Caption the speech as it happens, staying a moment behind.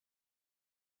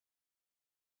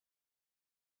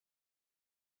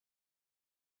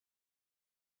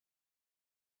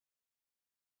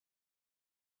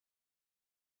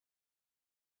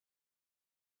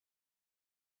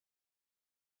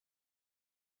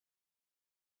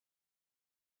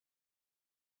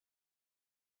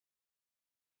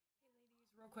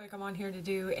Quick, I'm on here to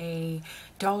do a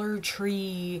Dollar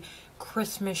Tree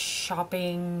Christmas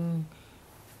shopping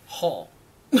haul.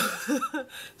 So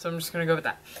I'm just gonna go with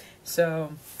that.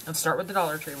 So let's start with the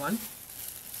Dollar Tree one.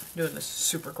 I'm doing this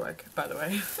super quick, by the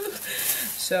way.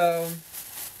 So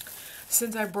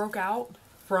since I broke out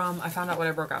from, I found out what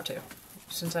I broke out to.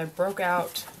 Since I broke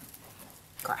out,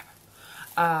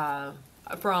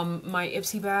 from my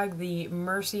Ipsy bag, the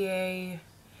Mercier,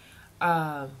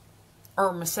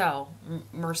 or Marcel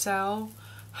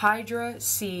Hydra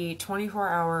C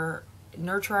 24-hour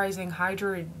nurturizing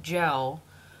Hydra gel.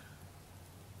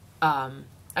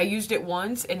 I used it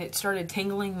once and it started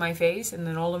tingling my face, and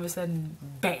then all of a sudden,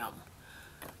 bam!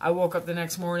 I woke up the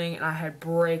next morning and I had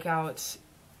breakouts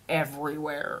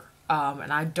everywhere,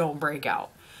 and I don't break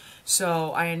out.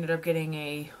 So I ended up getting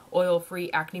a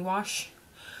oil-free acne wash,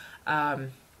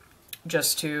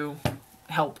 just to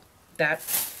help that.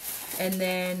 And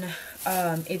then,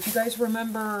 if you guys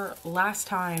remember last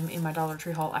time in my Dollar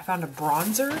Tree haul, I found a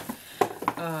bronzer,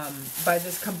 by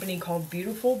this company called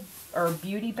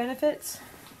Beauty Benefits.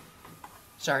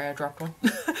 Sorry, I dropped one.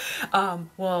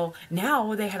 Well,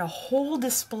 now they had a whole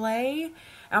display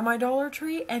at my Dollar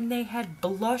Tree, and they had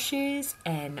blushes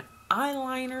and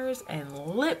eyeliners and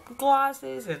lip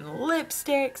glosses and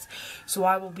lipsticks. So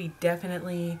I will be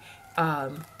definitely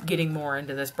getting more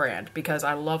into this brand because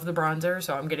I love the bronzer,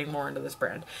 so I'm getting more into this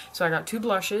brand. So I got two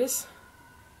blushes.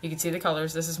 You can see the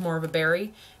colors. This is more of a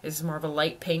berry. This is more of a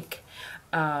light pink.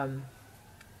 So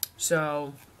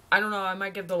I don't know, I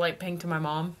might give the light pink to my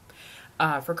mom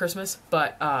for Christmas,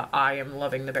 but I am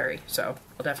loving the berry, so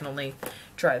I'll definitely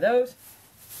try those.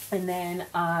 And then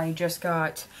I just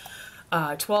got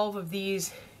 12 of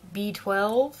these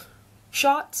B12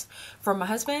 shots from my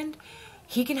husband.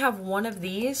 He can have one of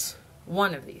these,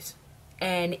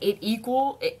 and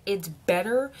it's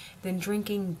better than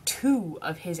drinking 2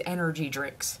 of his energy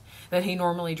drinks that he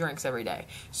normally drinks every day.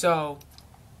 So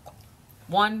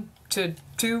 1 to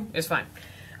 2 is fine.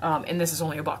 And this is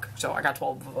only $1, so I got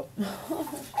 12 of them.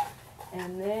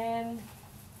 And then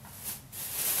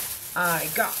I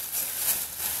got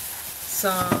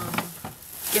some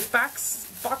gift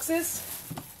boxes.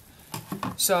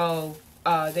 So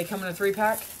they come in a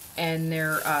 3-pack, and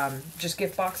they're just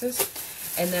gift boxes.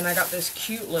 And then I got this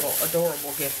cute little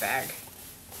adorable gift bag.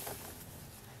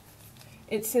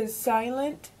 It says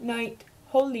Silent Night,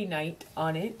 Holy Night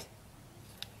on it.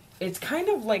 It's kind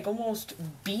of like almost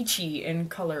beachy in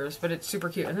colors, but it's super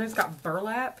cute. And then it's got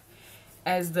burlap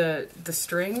as the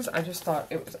strings. I just thought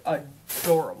it was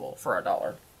adorable for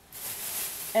 $1.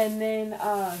 And then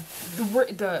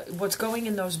what's going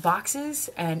in those boxes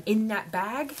and in that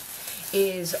bag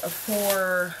is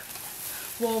for,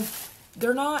 well,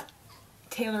 they're not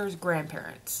Taylor's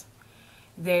grandparents.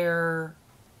 They're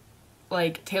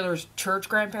like Taylor's church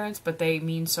grandparents, but they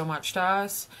mean so much to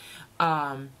us.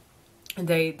 Jeremy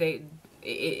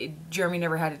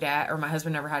never had a dad, or my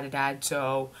husband never had a dad,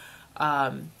 so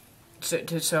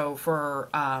for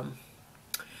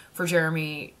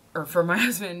Jeremy, or for my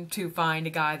husband to find a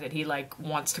guy that he like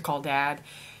wants to call dad,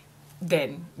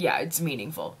 then yeah, it's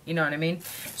meaningful, you know what I mean?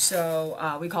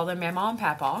 So we call them Mama and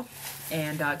Papa,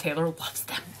 and Taylor loves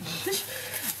them.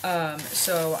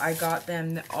 So I got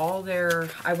them all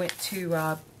their, I went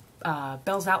to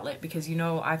Bell's Outlet, because you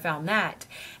know I found that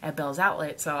at Bell's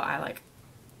Outlet, so I like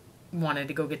wanted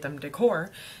to go get them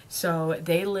decor. So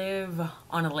they live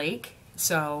on a lake,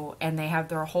 so, and they have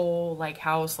their whole like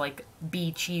house like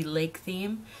beachy lake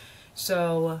theme.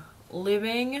 So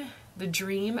living the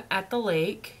dream at the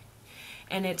lake,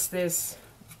 and it's this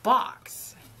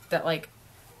box that like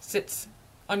sits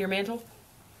on your mantle.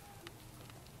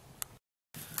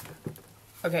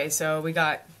 Okay, so we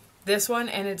got this one,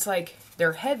 and it's like,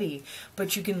 they're heavy,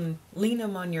 but you can lean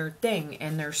them on your thing,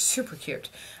 and they're super cute.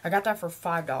 I got that for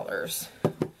 $5.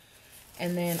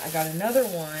 And then I got another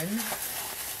one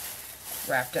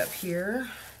wrapped up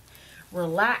here.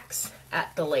 Relax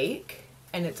at the Lake,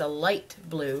 and it's a light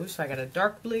blue. So I got a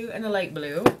dark blue and a light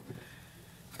blue.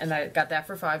 And I got that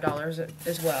for $5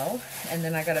 as well. And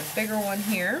then I got a bigger one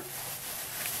here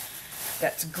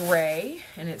that's gray,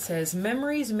 and it says,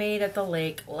 Memories Made at the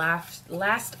Lake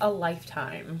last a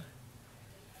lifetime.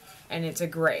 And it's a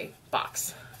gray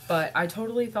box. But I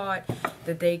totally thought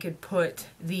that they could put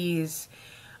these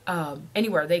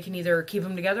anywhere. They can either keep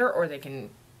them together or they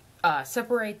can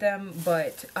separate them,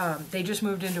 but they just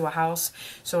moved into a house,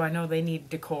 so I know they need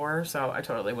decor, so I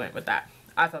totally went with that.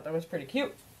 I thought that was pretty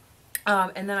cute.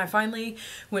 And then I finally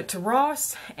went to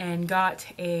Ross and got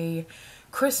a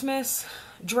Christmas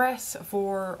dress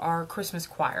for our Christmas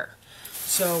choir.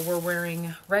 So we're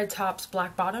wearing red tops,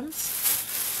 black bottoms.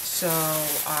 So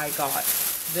I got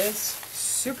this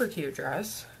super cute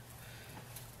dress.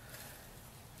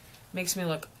 Makes me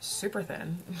look super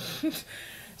thin.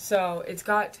 So it's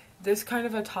got this kind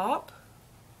of a top.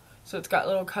 So it's got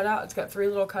little cutout. It's got 3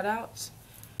 little cutouts.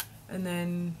 And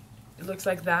then it looks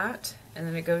like that. And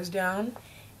then it goes down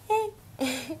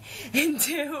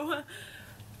into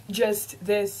just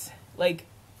this like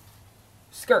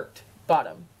skirt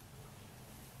bottom.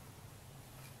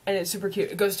 And it's super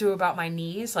cute. It goes to about my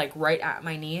knees, like right at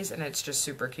my knees, and it's just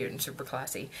super cute and super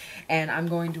classy. And I'm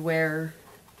going to wear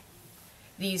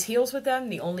these heels with them.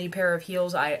 The only pair of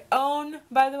heels I own,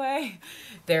 by the way.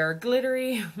 They're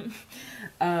glittery.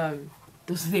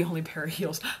 Those are the only pair of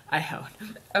heels I own.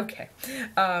 Okay.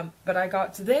 But I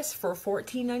got this for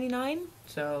 $14.99,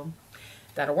 so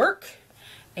that'll work.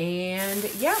 And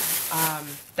yeah,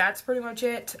 that's pretty much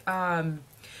it.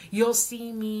 You'll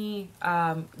see me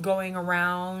going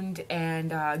around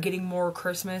and getting more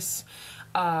Christmas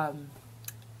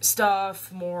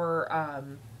stuff, more...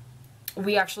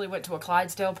 we actually went to a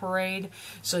Clydesdale parade,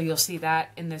 so you'll see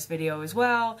that in this video as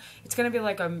well. It's going to be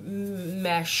like a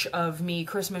mesh of me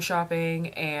Christmas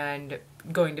shopping and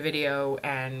going to video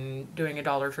and doing a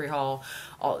Dollar Tree haul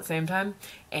all at the same time.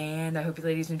 And I hope you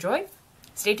ladies enjoy.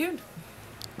 Stay tuned.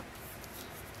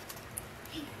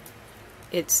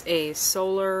 It's a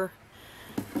solar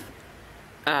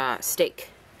stake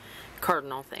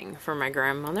cardinal thing for my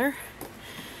grandmother.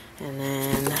 And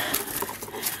then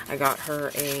I got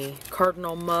her a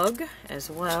cardinal mug as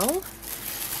well.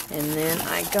 And then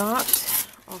I got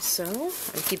also,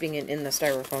 I'm keeping it in the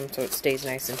styrofoam so it stays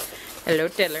nice and, hello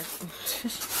Taylor.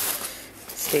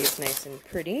 Stays nice and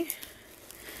pretty.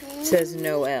 It says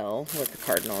Noel with the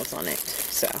cardinals on it.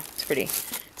 So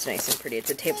it's nice and pretty. It's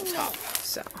a tabletop.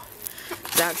 So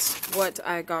that's what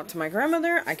I got to my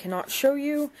grandmother. I cannot show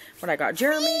you what I got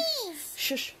Jeremy.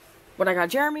 Shush. What I got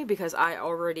Jeremy because I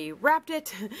already wrapped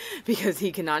it because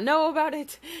he cannot know about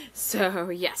it. So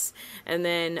yes. And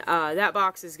then that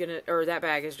box is gonna, or that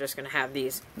bag is just gonna have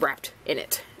these wrapped in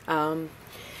it.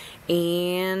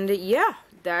 And yeah,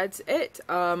 that's it.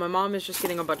 My mom is just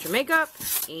getting a bunch of makeup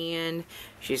and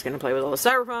she's gonna play with all the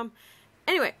styrofoam.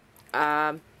 Anyway,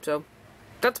 so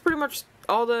that's pretty much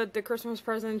all the Christmas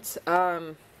presents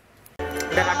that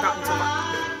I've gotten so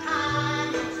far.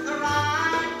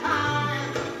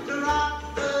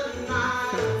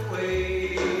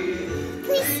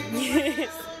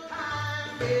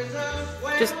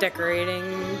 Just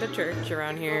decorating the church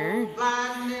around here.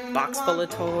 Box full of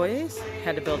toys.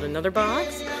 Had to build another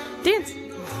box. Dance!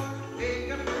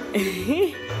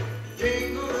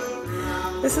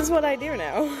 This is what I do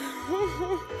now.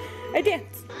 I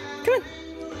dance. Come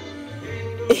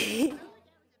on.